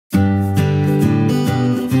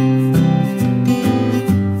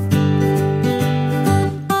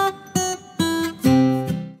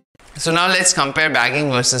So now let's compare bagging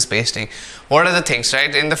versus pasting. What are the things,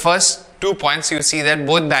 right? In the first 2 points, you see that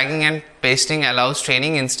both bagging and pasting allows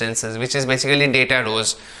training instances, which is basically data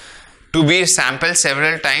rows, to be sampled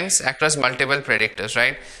several times across multiple predictors,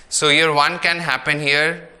 right? So your one can happen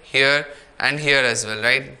here, here, and here as well,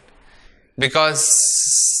 right?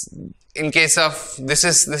 Because in case of this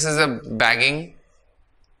is a bagging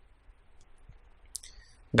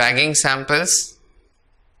samples,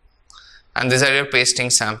 and these are your pasting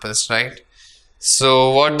samples, right?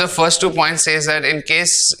 So what the first 2 points say is that in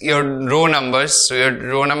case your row numbers, so your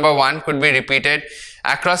row number 1 could be repeated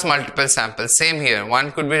across multiple samples. Same here,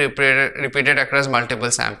 1 could be repeated across multiple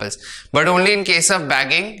samples. But only in case of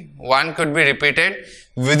bagging, 1 could be repeated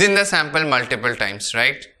within the sample multiple times,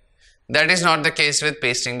 right? That is not the case with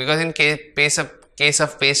pasting, because in case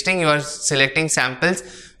of pasting, you are selecting samples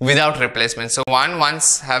without replacement. So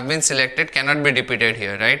once have been selected cannot be repeated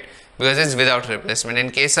here, right? Because it's without replacement. In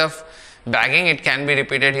case of bagging, it can be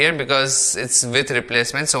repeated here because it's with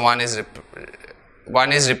replacement. So one is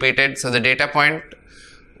repeated. So the data point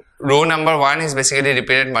row number 1 is basically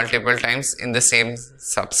repeated multiple times in the same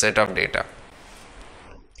subset of data.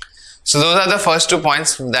 So those are the first 2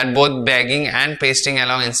 points, that both bagging and pasting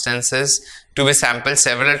allow instances to be sampled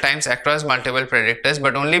several times across multiple predictors,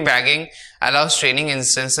 but only bagging allows training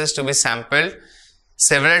instances to be sampled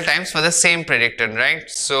several times for the same predictor, right?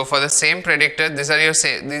 So for the same predictor, these are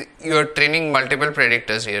you're training multiple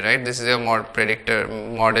predictors here, right? This is your predictor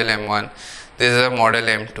model M1, this is a model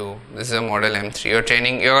M2, this is a model M3.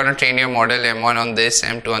 You're going to train your model M1 on this,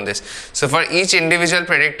 M2 on this. So for each individual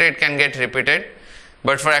predictor, it can get repeated,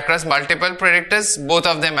 but for across multiple predictors, both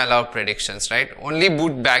of them allow predictions, right? Only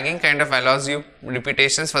bagging kind of allows you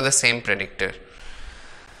repetitions for the same predictor.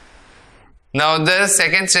 Now the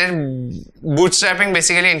second stage, bootstrapping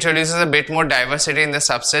basically introduces a bit more diversity in the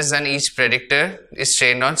subsets than each predictor is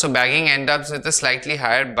trained on. So bagging ends up with a slightly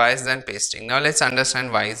higher bias than pasting. Now let's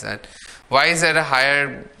understand why is that. Why is there a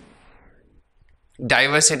higher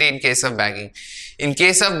diversity in case of bagging? In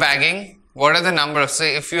case of bagging, what are the number of, so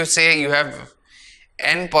if you say you have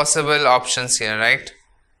n possible options here, right?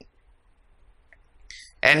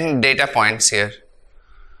 N data points here.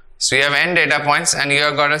 So you have n data points and you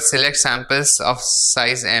have got to select samples of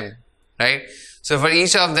size m, right? So for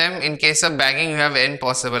each of them, in case of bagging, you have n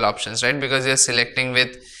possible options, right? Because you are selecting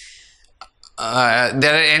with,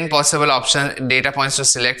 there are n possible data points to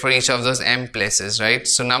select for each of those m places, right?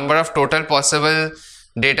 So number of total possible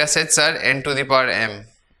data sets are n to the power m,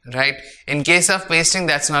 right? In case of pasting,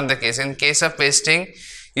 that's not the case. In case of pasting,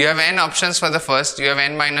 you have n options for the first, you have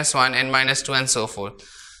n minus 1, n minus 2 and so forth.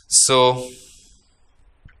 So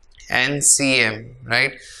NCM,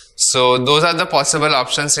 right? So those are the possible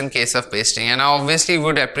options in case of pasting, and I obviously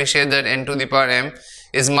would appreciate that n to the power m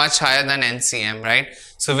is much higher than NCM, right?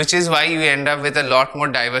 So which is why you end up with a lot more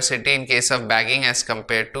diversity in case of bagging as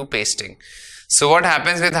compared to pasting. So what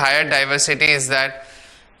happens with higher diversity is that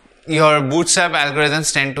your bootstrap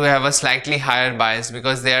algorithms tend to have a slightly higher bias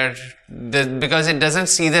because because it doesn't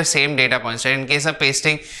see the same data points, right? In case of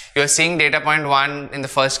pasting, you are seeing data point 1 in the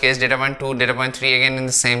first case, data point 2, data point 3 again in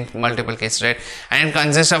the same multiple cases, right? And it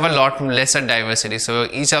consists of a lot lesser diversity. So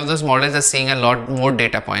each of those models are seeing a lot more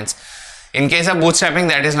data points. In case of bootstrapping,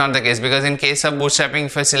 that is not the case, because in case of bootstrapping,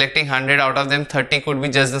 if you're selecting 100 out of them, 30 could be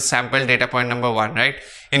just the sample data point number 1, right?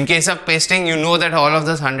 In case of pasting, you know that all of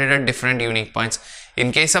those 100 are different unique points.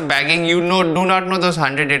 In case of bagging, you do not know those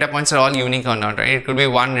 100 data points are all unique or not, right? It could be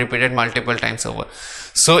one repeated multiple times over.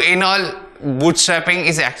 So in all, bootstrapping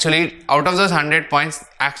is actually, out of those 100 points,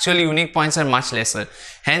 actually unique points are much lesser.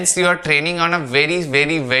 Hence, you are training on a very,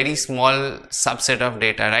 very, very small subset of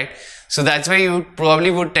data, right? So that's why you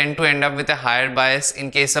probably would tend to end up with a higher bias in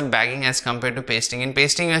case of bagging as compared to pasting. In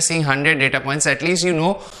pasting, you are seeing 100 data points, at least you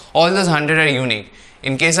know all those 100 are unique.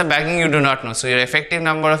 In case of bagging, you do not know. So your effective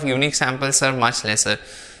number of unique samples are much lesser.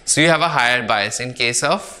 So you have a higher bias in case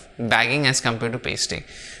of bagging as compared to pasting.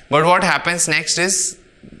 But what happens next is,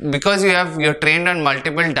 because you're trained on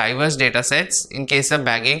multiple diverse data sets, in case of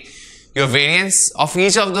bagging, your variance of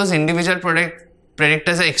each of those individual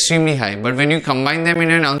predictors are extremely high. But when you combine them in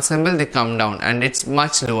an ensemble, they come down, and it's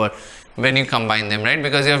much lower when you combine them, right?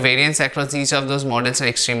 Because your variance across each of those models are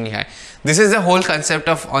extremely high. This is the whole concept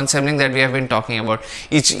of ensembling that we have been talking about.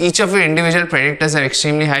 Each of your individual predictors have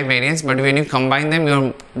extremely high variance, but when you combine them,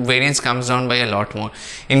 your variance comes down by a lot more.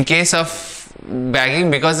 In case of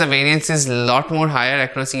bagging, because the variance is a lot more higher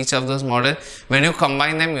across each of those models, when you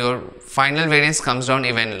combine them, your final variance comes down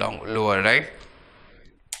even lower, right?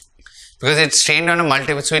 because it's trained on a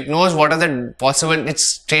multiple, so it knows what are the possible,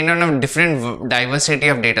 it's trained on a different diversity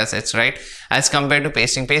of data sets, right, as compared to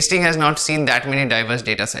pasting. Pasting has not seen that many diverse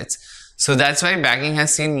data sets. So that's why bagging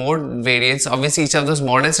has seen more variance. Obviously each of those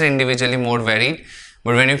models are individually more varied,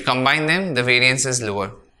 but when you combine them, the variance is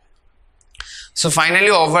lower. So finally,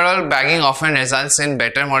 overall bagging often results in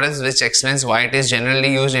better models, which explains why it is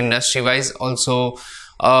generally used industry wise. Also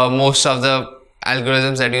most of the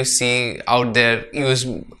algorithms that you see out there use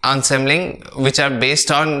ensembling, which are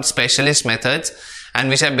based on specialist methods and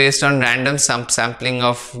which are based on random sampling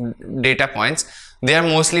of data points. They are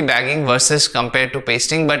mostly bagging versus compared to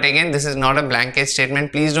pasting. But again, this is not a blanket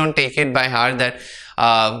statement. Please don't take it by heart that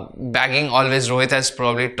bagging always, Rohit has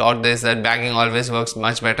probably taught this, that bagging always works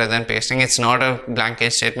much better than pasting. It's not a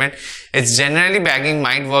blanket statement. It's generally bagging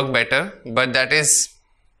might work better, but that's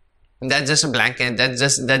just a blanket, that's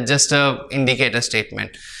just a indicator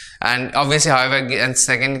statement. And obviously, however, and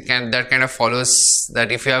second, that kind of follows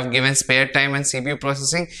that if you have given spare time and CPU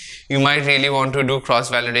processing, you might really want to do cross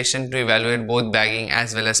validation to evaluate both bagging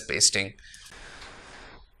as well as pasting.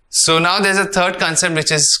 So now there's a third concept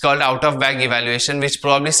which is called out of bag evaluation, which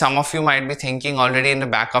probably some of you might be thinking already in the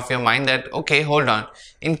back of your mind that, okay, hold on,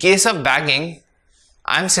 in case of bagging,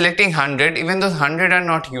 I'm selecting 100, even though 100 are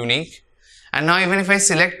not unique. And now even if I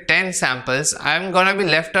select 10 samples, I'm gonna be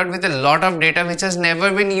left out with a lot of data which has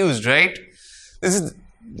never been used, right? This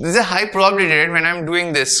is a high probability, right, when I'm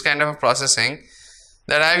doing this kind of a processing,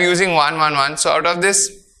 that I'm using 111. So out of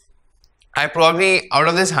this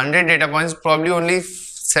 100 data points, probably only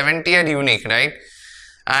 70 are unique, right?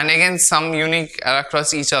 And again, some unique are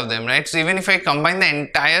across each of them, right? So even if I combine the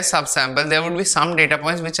entire subsample, there would be some data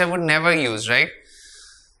points which I would never use, right?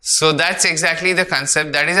 So that's exactly the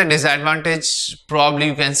concept. That is a disadvantage, probably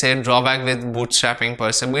you can say drawback with bootstrapping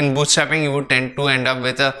per se. In bootstrapping, you would tend to end up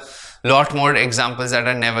with a lot more examples that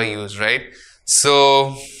are never used, right?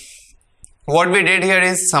 So what we did here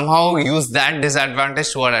is somehow use that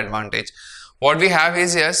disadvantage to our advantage. What we have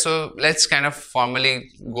is here, so let's kind of formally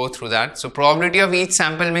go through that. So probability of each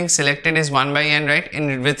sample being selected is 1 by n, right,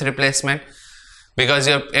 with replacement. Because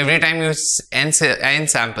every time you n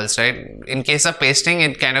samples, right? In case of pasting,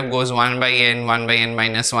 it kind of goes 1 by n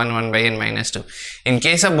minus 1, 1 by n minus 2. In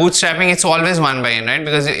case of bootstrapping, it's always 1 by n, right?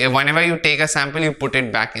 Because whenever you take a sample, you put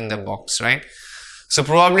it back in the box, right? So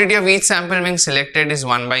probability of each sample being selected is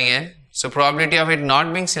 1 by n. So probability of it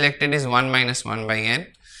not being selected is 1 minus 1 by n.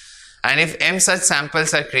 And if m such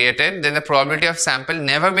samples are created, then the probability of sample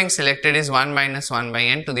never being selected is 1 minus 1 by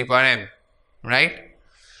n to the power m, right?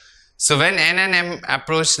 So when n and m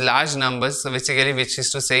approach large numbers, so basically which is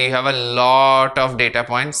to say you have a lot of data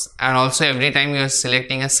points, and also every time you are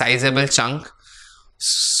selecting a sizable chunk,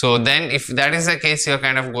 so then if that is the case you are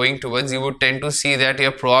kind of going towards, you would tend to see that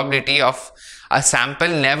your probability of a sample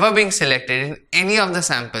never being selected in any of the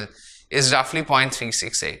sample is roughly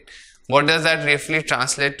 0.368. What does that roughly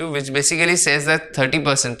translate to? Which basically says that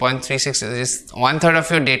 30%, 0.36 is 1/3 of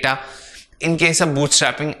your data. In case of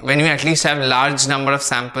bootstrapping, when you at least have large number of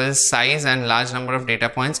samples size and large number of data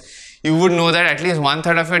points, you would know that at least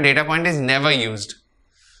 1/3 of your data point is never used.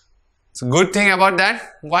 So good thing about that,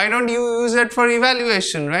 why don't you use it for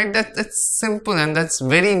evaluation, right? That's simple and that's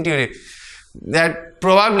very intuitive. That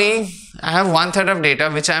probably I have 1/3 of data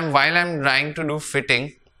which while I'm trying to do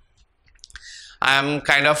fitting, I'm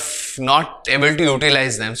kind of not able to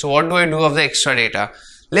utilize them. So what do I do of the extra data?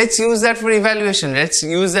 Let's use that for evaluation. Let's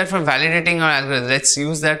use that for validating our algorithm. Let's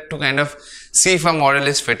use that to kind of see if a model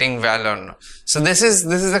is fitting well or not. So this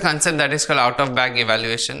is a concept that is called out of bag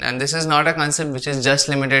evaluation, and this is not a concept which is just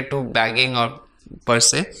limited to bagging or per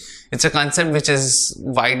se. It's a concept which is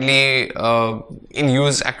widely in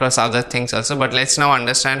use across other things also. But let's now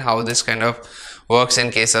understand how this kind of works in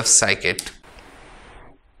case of scikit.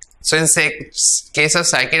 So in case of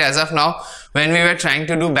scikit, as of now, when we were trying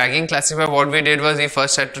to do bagging classifier, what we did was we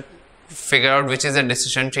first had to figure out which is the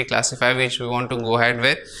decision tree classifier which we want to go ahead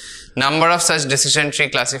with. Number of such decision tree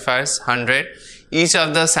classifiers, 100. Each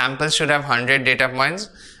of the samples should have 100 data points.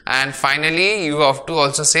 And finally, you have to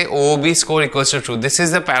also say OOB score equals to true. This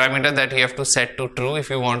is the parameter that you have to set to true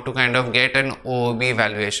if you want to kind of get an OOB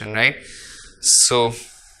evaluation, right? So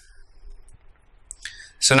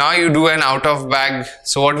now you do an out of bag.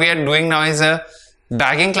 So what we are doing now is a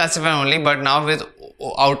bagging classifier only, but now with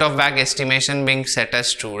out of bag estimation being set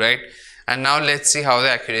as true, right? And now let's see how the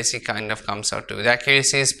accuracy kind of comes out to. The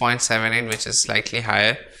accuracy is 0.78, which is slightly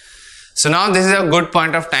higher. So now this is a good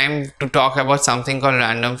point of time to talk about something called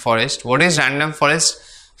random forest. What is random forest?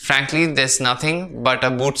 Frankly, there's nothing but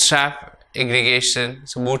a bootstrap aggregation,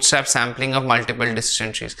 so bootstrap sampling of multiple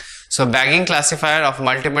decision trees. So bagging classifier of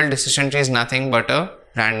multiple decision trees is nothing but a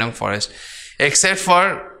random forest, except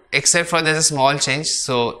for there's a small change.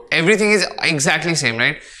 So everything is exactly same,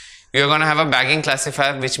 right? You're going to have a bagging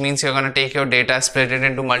classifier, which means you're going to take your data, split it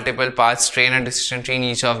into multiple parts, train a decision tree in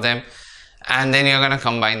each of them, and then you're going to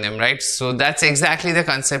combine them, right? So that's exactly the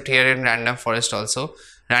concept here in random forest also.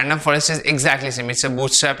 Random forest is exactly same. It's a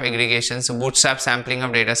bootstrap aggregation, so bootstrap sampling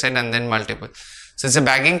of data set and then multiple. So it's a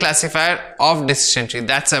bagging classifier of decision tree.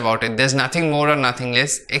 That's about it. There's nothing more or nothing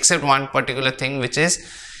less, except one particular thing, which is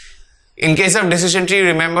in case of decision tree,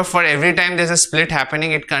 remember, for every time there's a split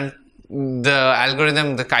happening, the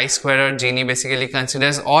algorithm, the chi-square or Gini, basically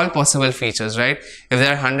considers all possible features, right? If there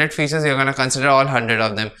are 100 features, you're going to consider all 100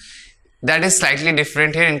 of them. That is slightly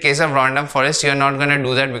different here. In case of random forest, you're not going to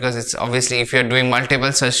do that, because it's obviously, if you're doing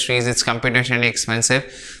multiple search trees, it's computationally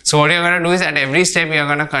expensive. So what you're going to do is, at every step, you're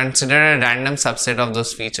going to consider a random subset of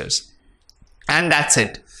those features. And that's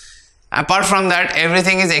it. Apart from that,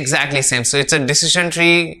 everything is exactly same. So it's a decision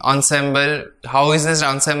tree ensemble. How is this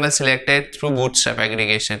ensemble selected? Through bootstrap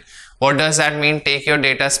aggregation. What does that mean? Take your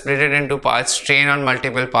data, split it into parts, train on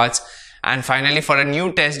multiple parts, and finally, for a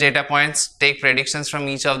new test data points, take predictions from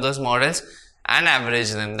each of those models and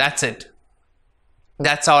average them. That's it.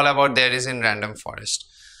 That's all about there is in random forest.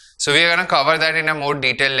 So we are going to cover that in a more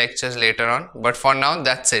detailed lectures later on, but for now,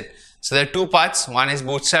 that's it. So there are two parts. One is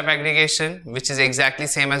bootstrap aggregation, which is exactly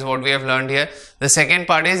same as what we have learned here. The second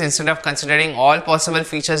part is, instead of considering all possible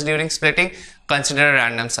features during splitting, consider a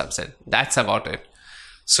random subset. That's about it.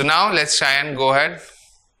 So now let's try and go ahead.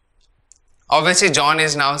 Obviously, John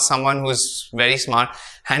is now someone who's very smart,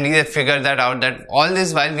 and he has figured that out, that all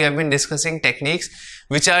this while we have been discussing techniques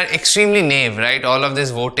which are extremely naive, right? All of this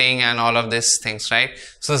voting and all of these things, right?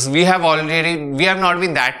 So we have not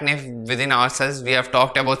been that naive within ourselves. We have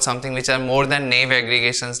talked about something which are more than naive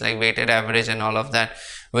aggregations like weighted average and all of that,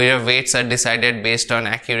 where your weights are decided based on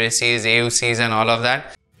accuracies, AUCs and all of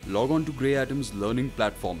that. Log on to GreyAtom's learning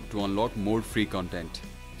platform to unlock more free content.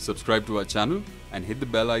 Subscribe to our channel and hit the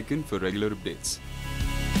bell icon for regular updates.